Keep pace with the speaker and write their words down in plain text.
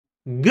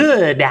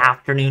Good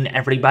afternoon,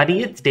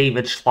 everybody. It's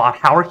David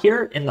Schlotthauer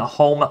here in the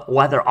home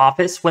weather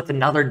office with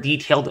another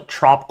detailed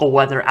tropical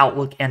weather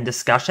outlook and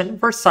discussion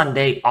for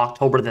Sunday,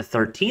 October the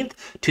 13th,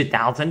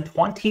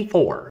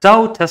 2024.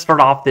 So to start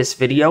off this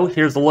video,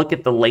 here's a look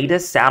at the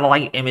latest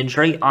satellite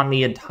imagery on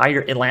the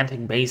entire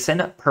Atlantic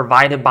basin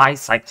provided by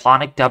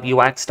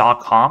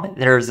cyclonicwx.com.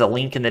 There's a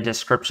link in the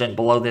description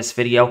below this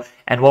video.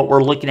 And what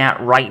we're looking at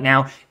right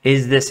now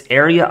is this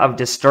area of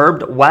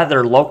disturbed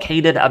weather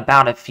located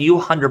about a few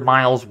hundred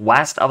miles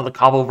west of the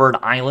Cabo Verde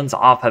Islands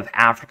off of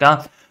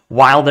Africa.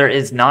 While there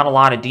is not a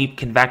lot of deep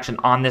convection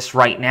on this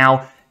right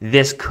now,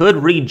 this could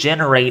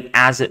regenerate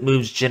as it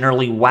moves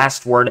generally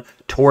westward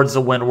towards the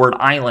Windward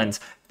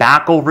Islands.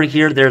 Back over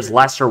here, there's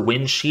lesser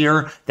wind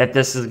shear that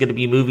this is going to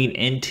be moving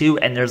into,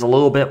 and there's a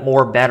little bit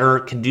more better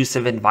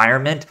conducive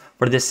environment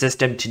for this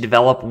system to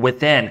develop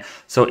within.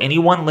 So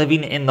anyone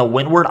living in the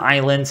Windward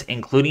Islands,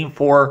 including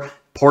for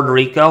Puerto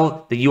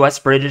Rico, the U.S.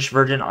 British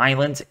Virgin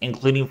Islands,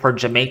 including for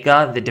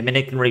Jamaica, the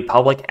Dominican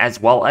Republic, as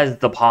well as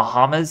the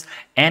Bahamas,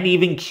 and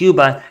even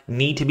Cuba,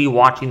 need to be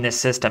watching this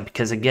system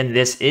because, again,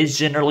 this is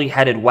generally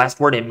headed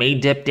westward. It may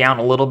dip down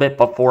a little bit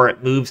before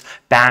it moves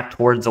back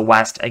towards the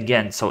west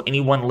again. So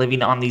anyone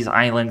living on these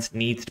islands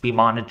needs to be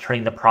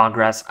monitoring the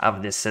progress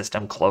of this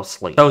system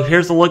closely. So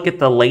here's a look at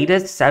the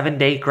latest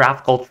 7-day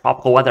graphical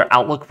tropical weather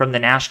outlook from the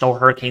National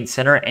Hurricane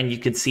Center, and you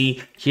can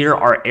see here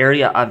our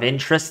area of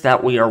interest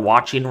that we are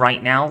watching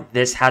right now.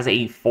 This has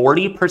a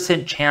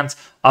 40% chance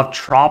of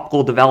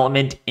tropical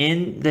development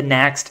in the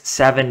next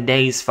 7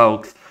 days,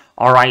 folks.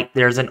 All right,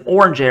 there's an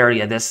orange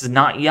area. This is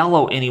not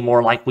yellow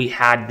anymore like we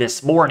had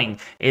this morning.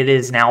 It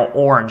is now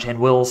orange, and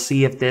we'll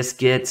see if this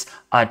gets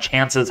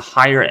chances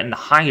higher and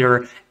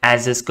higher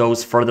as this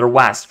goes further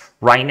west.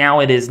 Right now,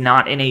 it is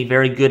not in a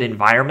very good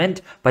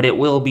environment, but it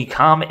will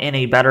become in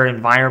a better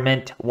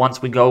environment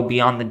once we go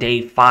beyond the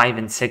day 5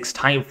 and 6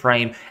 time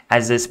frame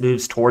as this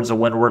moves towards the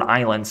Windward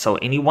Islands. So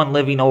anyone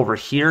living over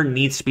here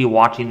needs to be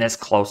watching this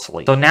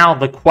closely. So now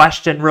the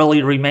question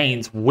really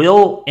remains,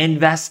 will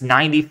Invest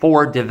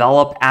 94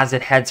 develop as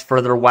it heads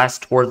further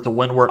west towards the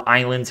Windward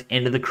Islands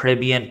into the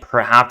Caribbean,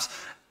 perhaps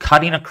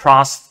cutting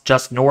across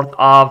just north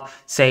of,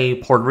 say,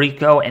 Puerto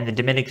Rico and the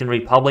Dominican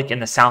Republic in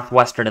the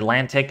southwestern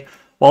Atlantic?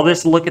 Well,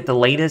 let's look at the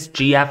latest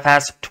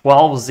GFS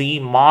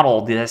 12Z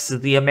model. This is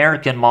the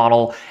American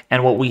model,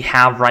 and what we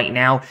have right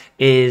now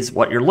is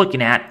what you're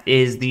looking at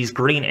is these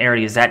green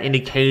areas. That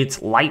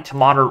indicates light to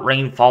moderate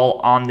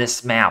rainfall on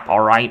this map, all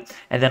right?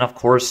 And then, of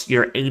course,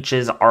 your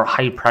H's are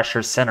high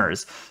pressure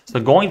centers. So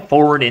going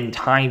forward in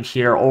time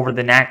here over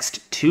the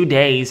next 2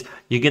 days,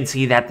 you can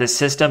see that the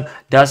system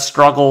does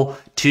struggle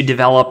to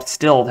develop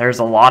still. There's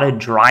a lot of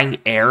dry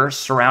air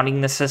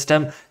surrounding the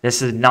system.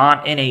 This is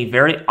not in a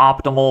very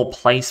optimal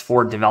place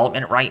for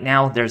development right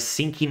now. There's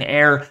sinking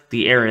air.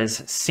 The air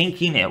is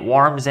sinking. It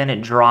warms and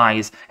it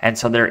dries. And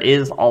so there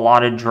is a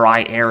lot of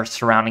dry air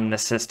surrounding the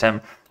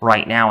system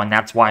right now. And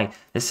that's why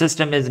the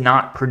system is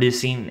not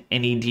producing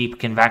any deep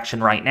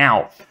convection right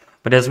now.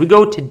 But as we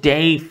go to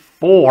day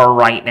 4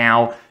 right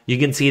now, you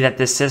can see that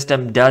the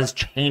system does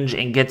change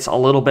and gets a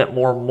little bit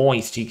more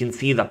moist. You can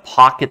see the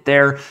pocket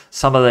there,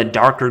 some of the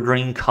darker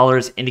green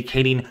colors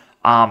indicating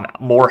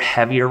more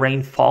heavier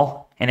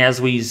rainfall. And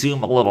as we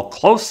zoom a little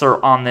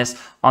closer on this,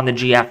 on the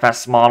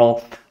GFS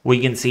model,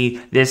 we can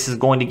see this is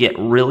going to get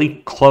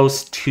really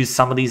close to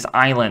some of these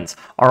islands.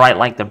 All right,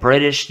 like the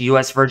British,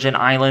 U.S. Virgin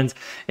Islands.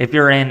 If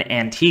you're in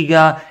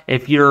Antigua,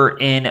 if you're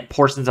in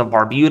portions of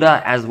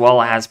Barbuda, as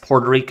well as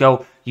Puerto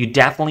Rico, you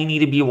definitely need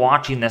to be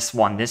watching this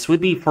one. This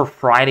would be for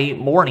Friday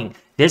morning.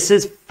 This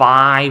is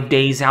 5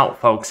 days out,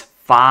 folks.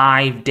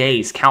 5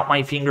 days. Count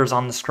my fingers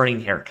on the screen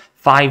here.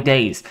 5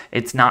 days.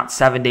 It's not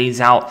 7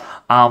 days out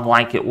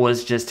like it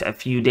was just a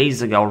few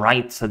days ago,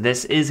 right? So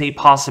this is a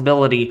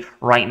possibility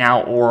right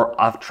now or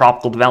of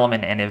tropical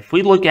development. And if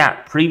we look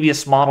at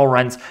previous model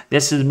runs,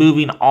 this is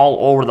moving all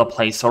over the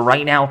place. So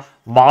right now,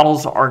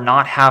 models are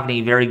not having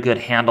a very good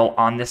handle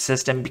on this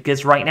system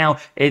because right now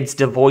it's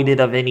devoid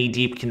of any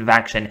deep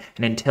convection.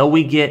 And until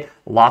we get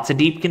lots of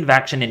deep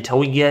convection, until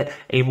we get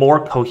a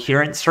more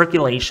coherent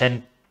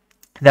circulation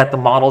that the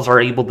models are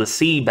able to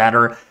see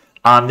better,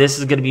 this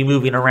is going to be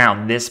moving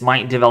around. This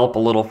might develop a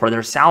little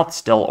further south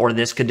still, or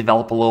this could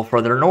develop a little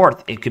further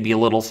north. It could be a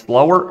little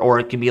slower, or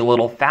it could be a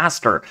little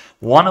faster.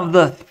 One of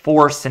the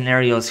 4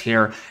 scenarios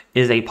here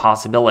is a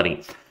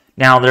possibility.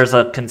 Now, there's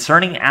a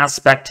concerning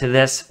aspect to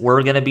this.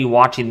 We're going to be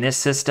watching this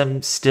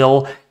system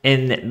still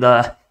in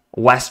the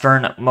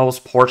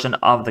westernmost portion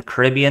of the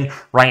Caribbean.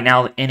 Right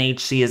now,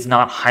 NHC is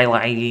not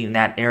highlighting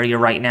that area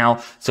right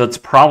now, so it's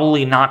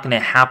probably not going to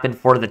happen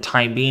for the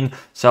time being.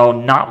 So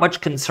not much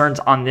concerns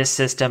on this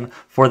system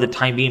for the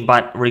time being,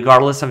 but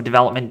regardless of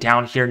development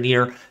down here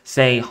near,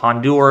 say,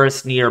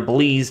 Honduras, near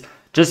Belize,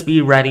 just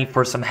be ready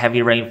for some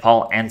heavy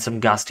rainfall and some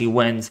gusty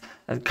winds,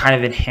 kind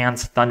of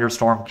enhanced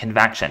thunderstorm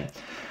convection.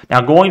 Now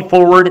going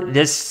forward,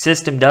 this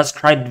system does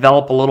try to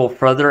develop a little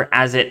further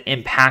as it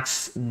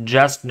impacts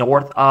just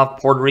north of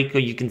Puerto Rico.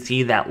 You can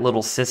see that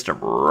little system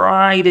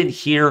right in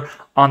here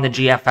on the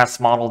GFS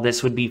model.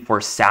 This would be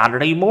for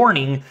Saturday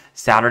morning,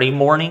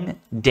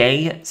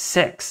 day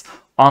 6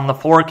 on the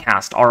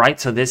forecast. All right,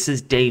 so this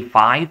is day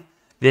 5.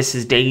 This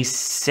is day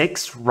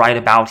 6 right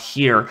about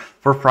here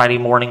for Friday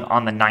morning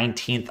on the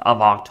 19th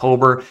of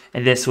October.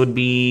 And this would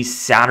be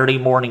Saturday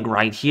morning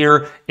right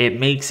here. It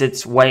makes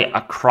its way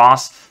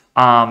across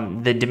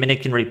the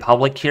Dominican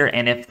Republic here,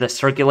 and if the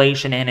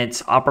circulation and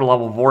its upper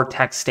level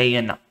vortex stay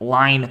in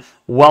line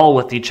well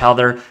with each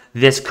other,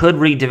 this could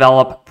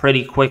redevelop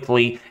pretty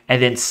quickly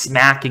and then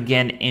smack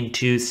again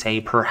into,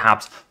 say,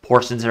 perhaps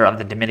portions of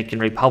the Dominican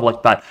Republic.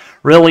 But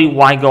really,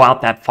 why go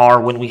out that far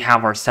when we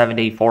have our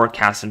 7-day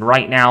forecast? And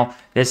right now,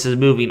 this is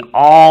moving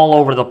all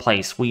over the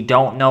place. We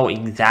don't know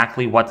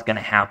exactly what's going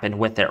to happen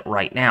with it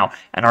right now.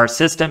 And our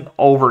system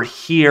over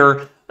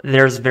here,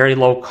 there's very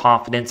low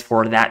confidence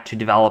for that to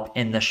develop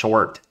in the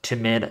short to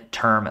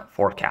mid-term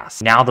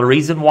forecast. Now, the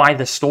reason why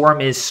the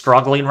storm is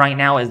struggling right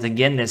now is,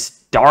 again,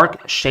 this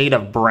dark shade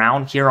of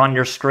brown here on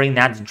your screen.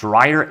 That's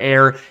drier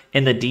air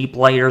in the deep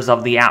layers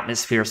of the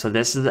atmosphere. So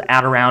this is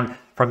at around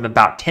from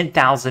about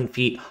 10,000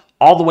 feet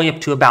all the way up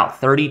to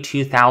about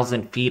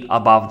 32,000 feet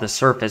above the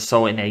surface.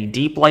 So in a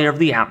deep layer of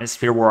the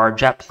atmosphere where our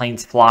jet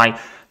planes fly,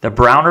 the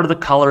browner the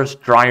colors,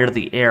 drier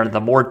the air. The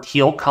more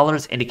teal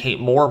colors indicate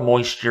more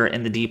moisture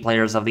in the deep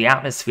layers of the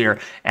atmosphere.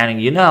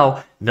 And you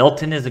know,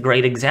 Milton is a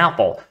great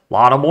example. A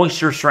lot of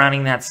moisture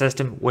surrounding that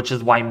system, which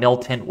is why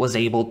Milton was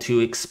able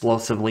to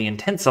explosively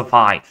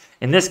intensify.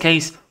 In this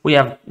case, we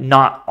have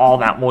not all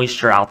that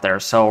moisture out there.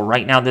 So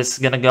right now, this is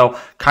going to go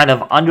kind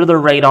of under the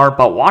radar.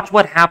 But watch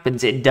what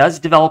happens. It does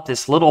develop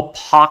this little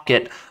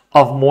pocket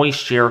of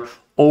moisture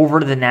over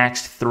the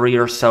next 3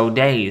 or so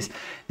days.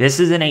 This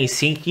is in a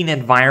sinking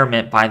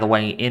environment, by the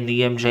way, in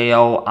the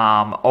MJO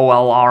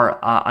OLR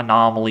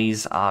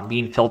anomalies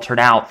being filtered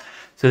out.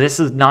 So this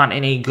is not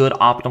in a good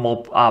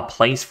optimal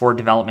place for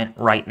development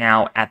right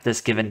now at this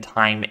given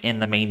time in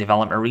the main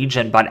development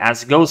region. But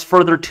as it goes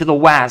further to the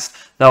west,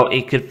 though,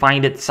 it could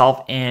find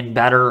itself in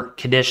better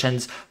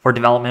conditions for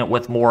development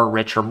with more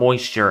richer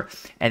moisture.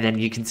 And then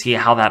you can see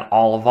how that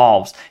all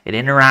evolves. It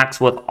interacts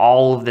with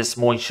all of this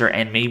moisture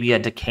and maybe a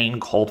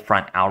decaying cold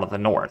front out of the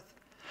north.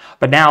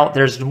 But now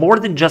there's more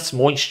than just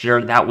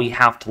moisture that we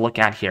have to look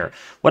at here.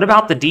 What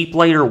about the deep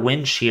layer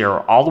wind shear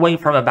all the way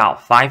from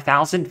about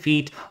 5,000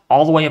 feet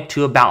all the way up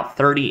to about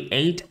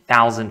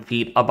 38,000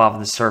 feet above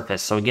the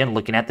surface? So again,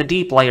 looking at the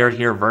deep layer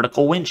here,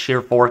 vertical wind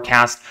shear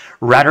forecast,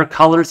 redder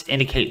colors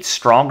indicate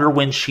stronger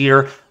wind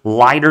shear,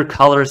 lighter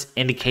colors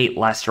indicate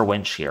lesser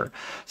wind shear.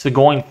 So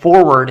going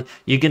forward,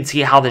 you can see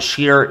how the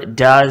shear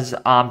does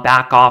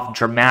back off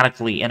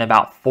dramatically in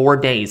about 4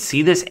 days.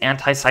 See this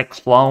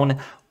anticyclone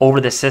over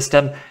the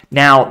system?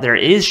 Now, there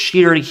is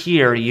shear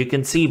here, you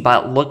can see,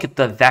 but look at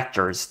the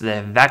vectors.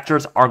 The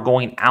vectors are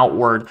going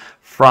outward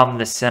from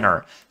the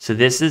center. So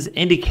this is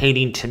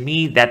indicating to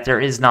me that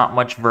there is not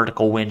much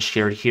vertical wind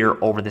shear here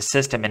over the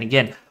system. And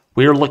again,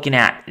 we're looking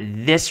at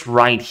this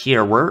right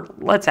here.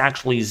 Let's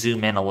actually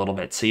zoom in a little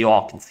bit so you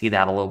all can see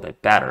that a little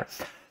bit better.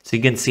 So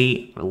you can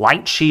see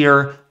light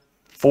shear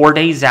 4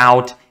 days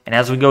out, and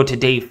as we go to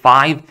day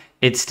 5,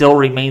 it still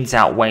remains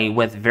that way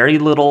with very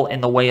little in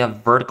the way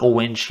of vertical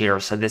wind shear.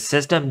 So the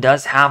system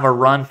does have a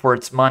run for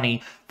its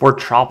money for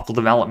tropical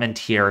development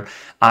here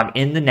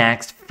in the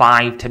next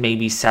 5 to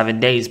maybe 7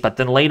 days. But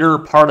then later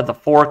part of the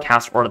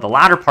forecast, or the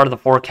latter part of the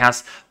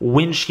forecast,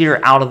 wind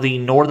shear out of the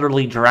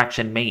northerly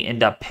direction may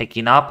end up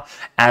picking up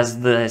as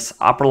this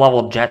upper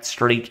level jet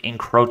streak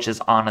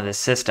encroaches onto the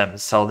system.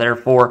 So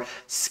therefore,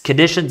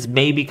 conditions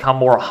may become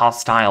more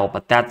hostile,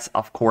 but that's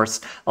of course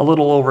a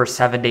little over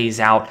 7 days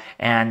out,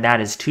 and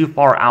that is too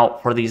far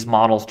out for these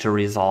models to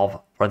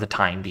resolve for the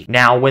time being.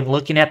 Now, when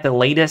looking at the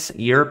latest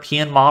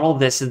European model,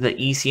 this is the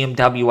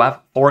ECMWF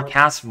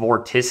forecast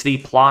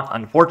vorticity plot.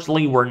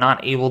 Unfortunately, we're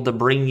not able to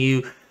bring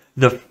you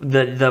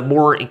the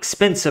more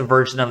expensive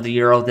version of the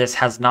Euro. This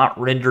has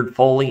not rendered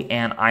fully,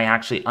 and I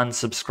actually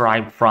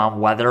unsubscribed from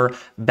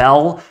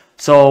Faverable.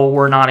 So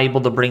we're not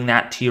able to bring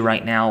that to you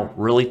right now.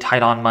 Really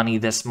tight on money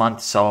this month,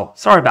 so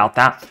sorry about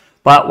that.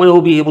 But we'll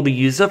be able to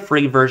use a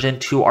free version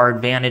to our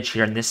advantage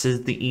here, and this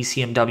is the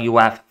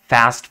ECMWF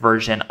fast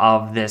version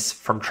of this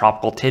from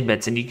Tropical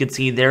Tidbits. And you can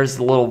see there's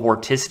the little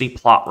vorticity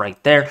plot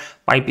right there.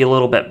 Might be a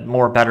little bit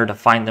more better to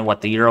find than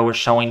what the Euro is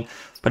showing.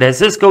 But as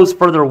this goes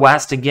further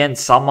west, again,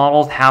 some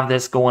models have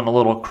this going a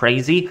little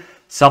crazy.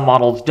 Some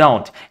models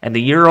don't. And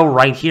the Euro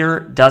right here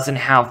doesn't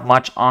have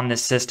much on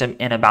this system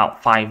in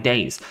about 5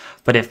 days.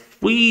 But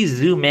if we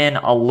zoom in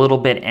a little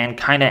bit and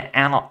kind of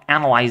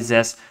analyze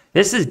this,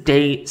 this is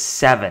day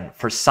 7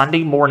 for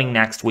Sunday morning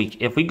next week.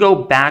 If we go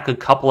back a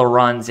couple of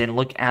runs and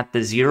look at the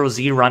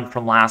 0Z run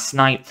from last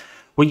night,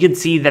 we can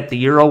see that the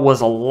Euro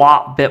was a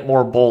lot bit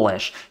more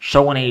bullish,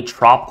 showing a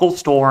tropical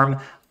storm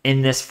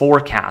in this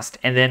forecast.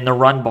 And then the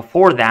run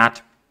before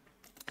that,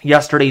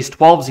 yesterday's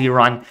 12Z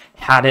run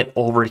had it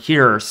over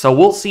here. So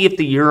we'll see if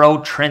the Euro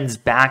trends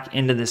back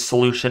into this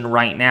solution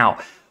right now.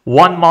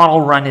 One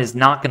model run is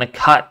not going to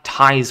cut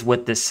ties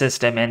with this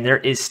system, and there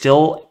is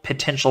still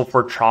potential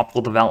for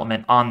tropical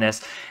development on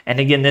this. And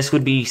again, this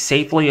would be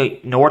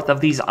safely north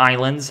of these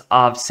islands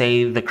of,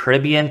 say, the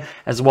Caribbean,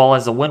 as well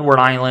as the Windward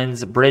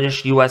Islands,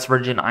 British, U.S.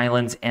 Virgin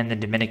Islands, and the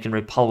Dominican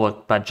Republic.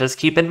 But just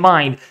keep in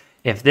mind,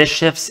 if this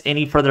shifts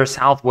any further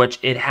south, which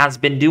it has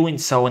been doing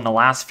so in the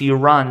last few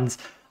runs,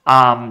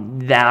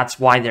 that's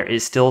why there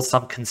is still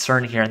some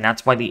concern here, and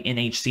that's why the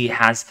NHC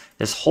has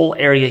this whole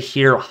area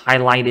here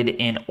highlighted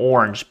in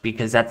orange,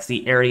 because that's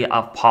the area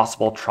of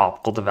possible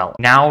tropical development.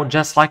 Now,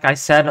 just like I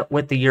said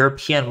with the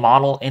European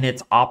model in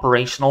its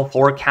operational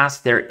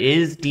forecast, there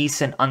is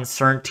decent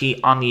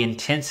uncertainty on the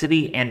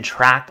intensity and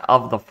track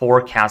of the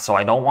forecast, so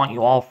I don't want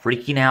you all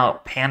freaking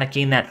out,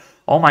 panicking that,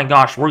 oh my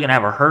gosh, we're going to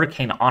have a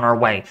hurricane on our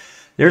way.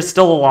 There's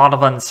still a lot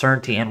of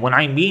uncertainty, and what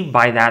I mean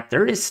by that,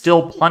 there is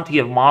still plenty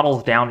of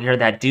models down here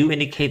that do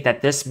indicate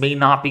that this may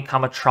not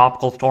become a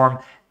tropical storm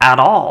at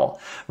all,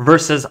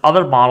 versus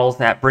other models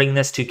that bring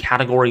this to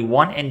category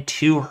 1 and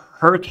 2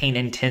 hurricane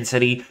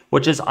intensity,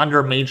 which is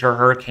under major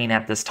hurricane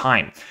at this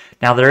time.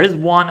 Now, there is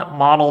one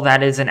model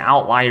that is an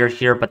outlier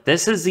here, but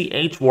this is the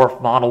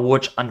HWRF model,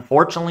 which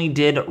unfortunately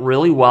did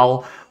really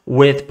well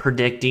with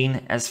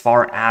predicting as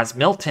far as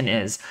Milton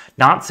is.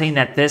 Not saying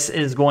that this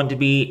is going to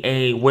be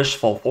a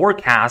wishful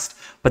forecast,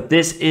 but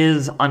this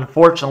is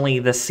unfortunately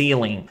the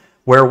ceiling,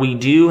 where we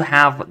do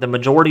have the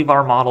majority of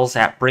our models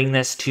that bring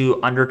this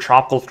to under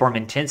tropical storm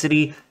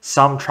intensity,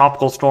 some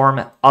tropical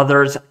storm,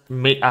 others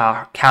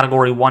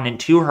category 1 and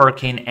 2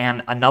 hurricane,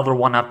 and another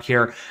one up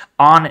here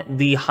on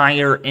the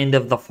higher end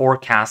of the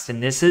forecast.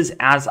 And this is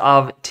as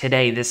of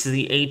today. This is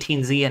the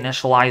 18Z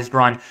initialized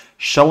run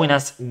showing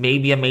us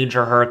maybe a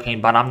major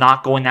hurricane, but I'm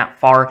not going that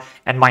far,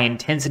 and my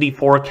intensity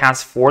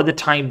forecast for the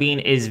time being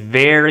is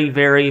very,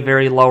 very,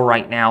 very low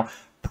right now.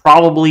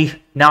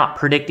 Probably not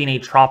predicting a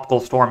tropical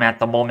storm at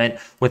the moment,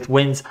 with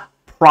winds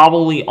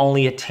probably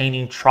only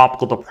attaining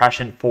tropical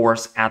depression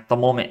force at the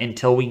moment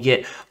until we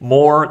get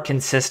more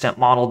consistent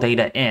model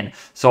data in.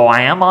 So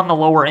I am on the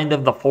lower end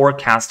of the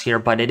forecast here,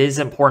 but it is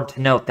important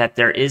to note that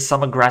there is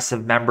some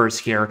aggressive members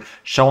here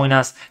showing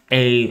us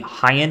a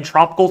high-end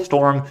tropical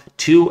storm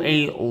to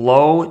a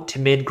low to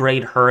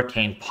mid-grade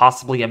hurricane,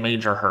 possibly a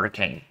major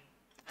hurricane.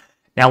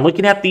 Now,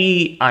 looking at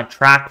the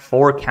track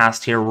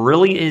forecast here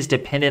really is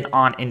dependent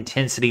on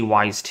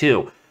intensity-wise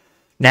too.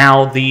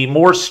 Now, the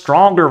more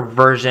stronger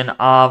version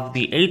of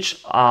the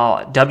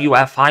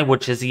WFI,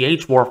 which is the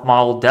HWRF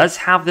model, does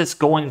have this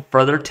going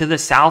further to the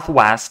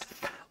southwest,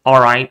 all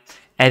right,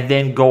 and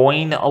then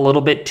going a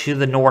little bit to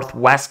the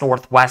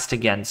northwest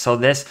again. So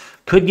this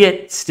could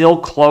get still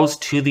close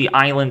to the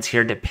islands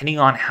here, depending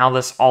on how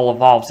this all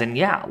evolves. And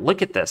yeah,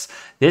 look at this.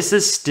 This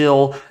is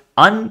still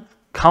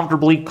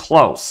uncomfortably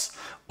close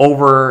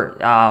over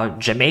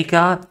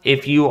Jamaica,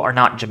 if you are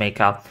not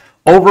Jamaica,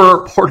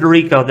 over Puerto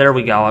Rico. There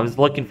we go. I was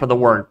looking for the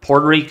word.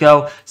 Puerto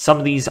Rico, some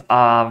of these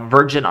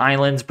Virgin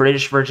Islands,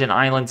 British Virgin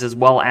Islands, as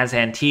well as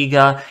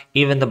Antigua,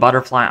 even the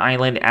Butterfly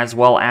Island, as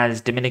well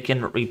as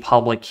Dominican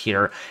Republic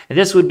here. And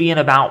this would be in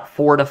about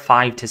 4 to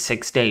 5 to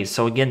 6 days.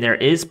 So again, there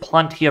is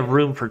plenty of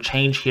room for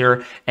change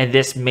here, and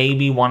this may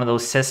be one of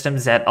those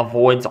systems that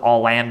avoids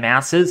all land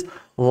masses,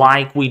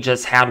 like we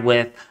just had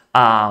with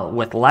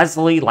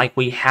Leslie, like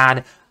we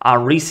had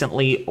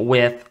recently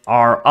with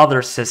our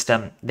other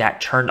system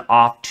that turned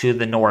off to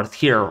the north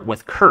here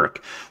with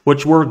Kirk,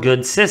 which were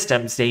good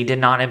systems. They did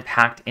not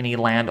impact any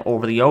land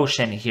over the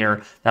ocean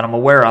here that I'm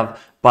aware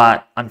of,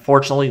 but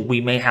unfortunately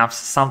we may have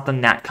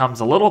something that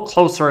comes a little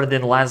closer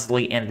than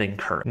Leslie and then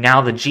Kirk.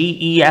 Now the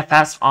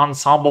GEFS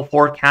ensemble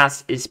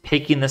forecast is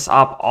picking this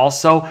up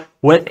also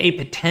with a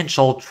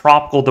potential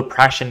tropical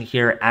depression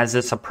here as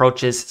this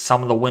approaches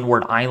some of the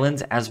Windward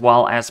Islands as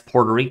well as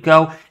Puerto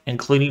Rico,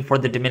 including for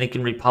the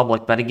Dominican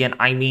Republic. But again,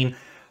 I mean,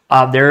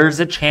 there's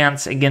a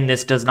chance, again,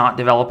 this does not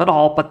develop at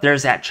all, but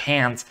there's that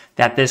chance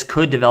that this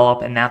could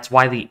develop, and that's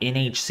why the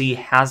NHC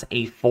has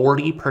a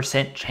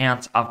 40%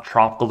 chance of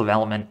tropical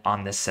development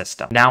on this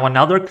system. Now,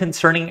 another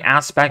concerning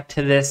aspect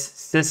to this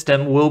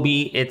system will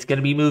be it's going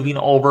to be moving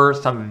over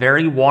some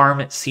very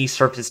warm sea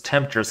surface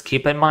temperatures.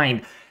 Keep in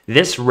mind,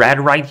 this red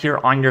right here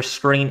on your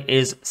screen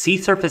is sea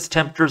surface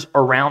temperatures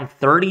around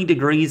 30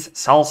 degrees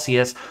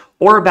Celsius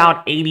or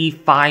about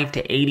 85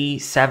 to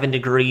 87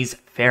 degrees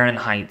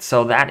Fahrenheit.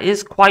 So that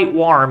is quite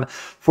warm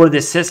for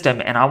this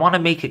system. And I want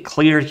to make it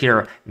clear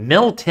here,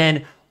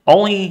 Milton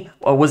only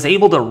was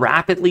able to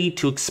rapidly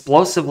to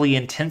explosively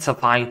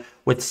intensify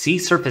with sea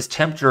surface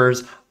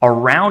temperatures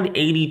around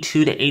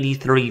 82 to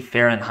 83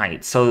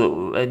 Fahrenheit.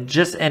 So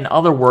just in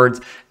other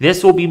words,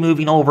 this will be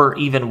moving over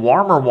even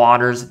warmer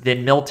waters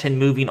than Milton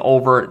moving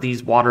over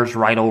these waters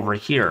right over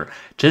here.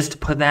 Just to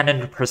put that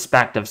into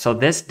perspective. So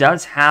this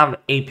does have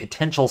a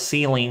potential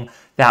ceiling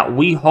that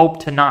we hope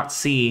to not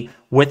see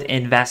with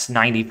Invest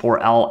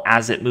 94L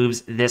as it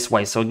moves this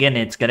way. So again,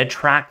 it's going to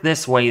track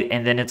this way,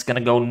 and then it's going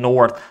to go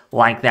north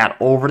like that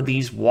over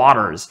these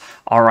waters,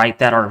 all right,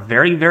 that are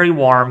very, very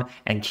warm.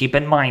 And keep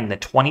in mind, the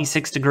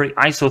 26-degree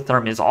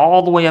isotherm is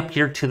all the way up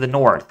here to the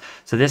north.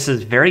 So this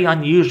is very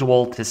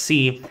unusual to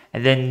see.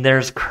 And then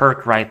there's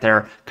Kirk right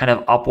there, kind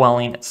of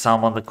upwelling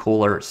some of the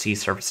cooler sea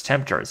surface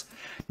temperatures.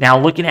 Now,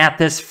 looking at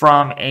this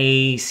from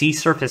a sea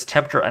surface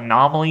temperature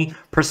anomaly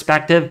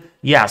perspective,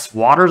 yes,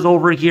 waters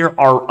over here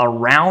are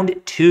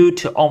around 2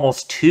 to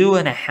almost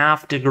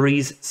 2.5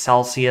 degrees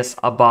Celsius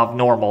above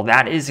normal.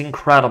 That is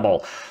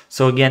incredible.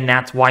 So again,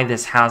 that's why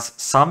this has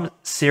some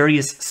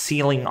serious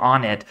ceiling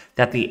on it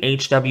that the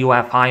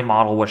HWFI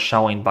model was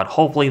showing. But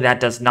hopefully that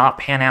does not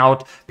pan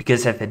out,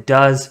 because if it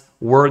does,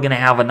 we're going to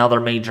have another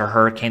major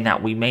hurricane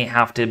that we may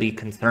have to be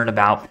concerned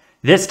about.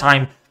 This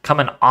time,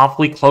 coming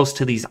awfully close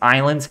to these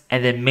islands,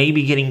 and then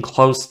maybe getting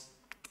close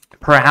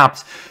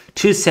perhaps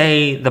to,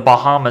 say, the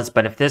Bahamas.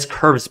 But if this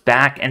curves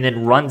back and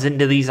then runs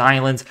into these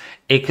islands,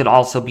 it could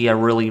also be a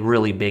really,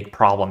 really big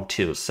problem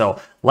too.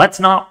 So let's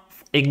not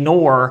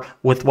ignore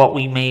with what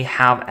we may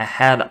have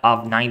ahead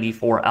of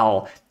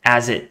 94L,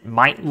 as it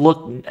might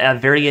look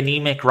very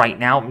anemic right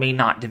now. It may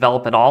not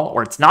develop at all,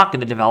 or it's not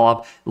going to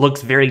develop. It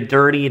looks very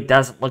dirty. It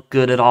doesn't look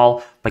good at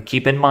all. But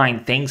keep in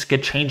mind, things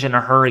could change in a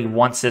hurry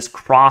once this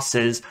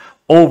crosses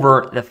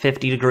over the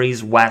 50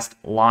 degrees west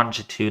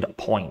longitude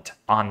point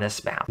on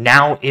this map.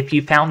 Now, if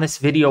you found this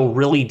video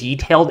really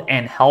detailed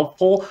and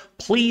helpful,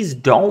 please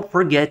don't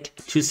forget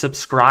to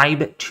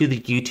subscribe to the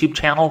YouTube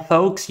channel,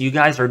 folks. You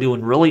guys are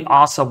doing really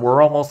awesome.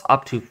 We're almost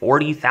up to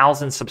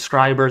 40,000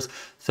 subscribers.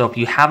 So if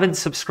you haven't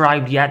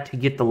subscribed yet to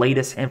get the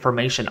latest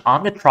information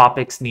on the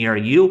tropics near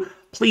you,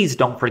 please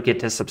don't forget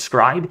to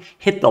subscribe,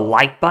 hit the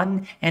like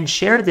button, and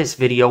share this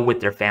video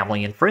with your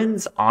family and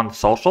friends on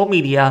social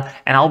media.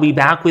 And I'll be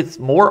back with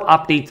more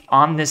updates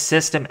on this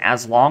system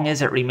as long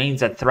as it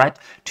remains a threat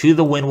to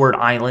the Windward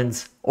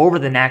Islands over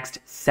the next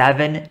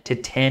 7 to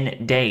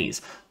 10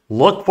 days.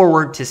 Look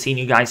forward to seeing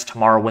you guys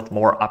tomorrow with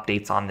more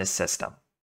updates on this system.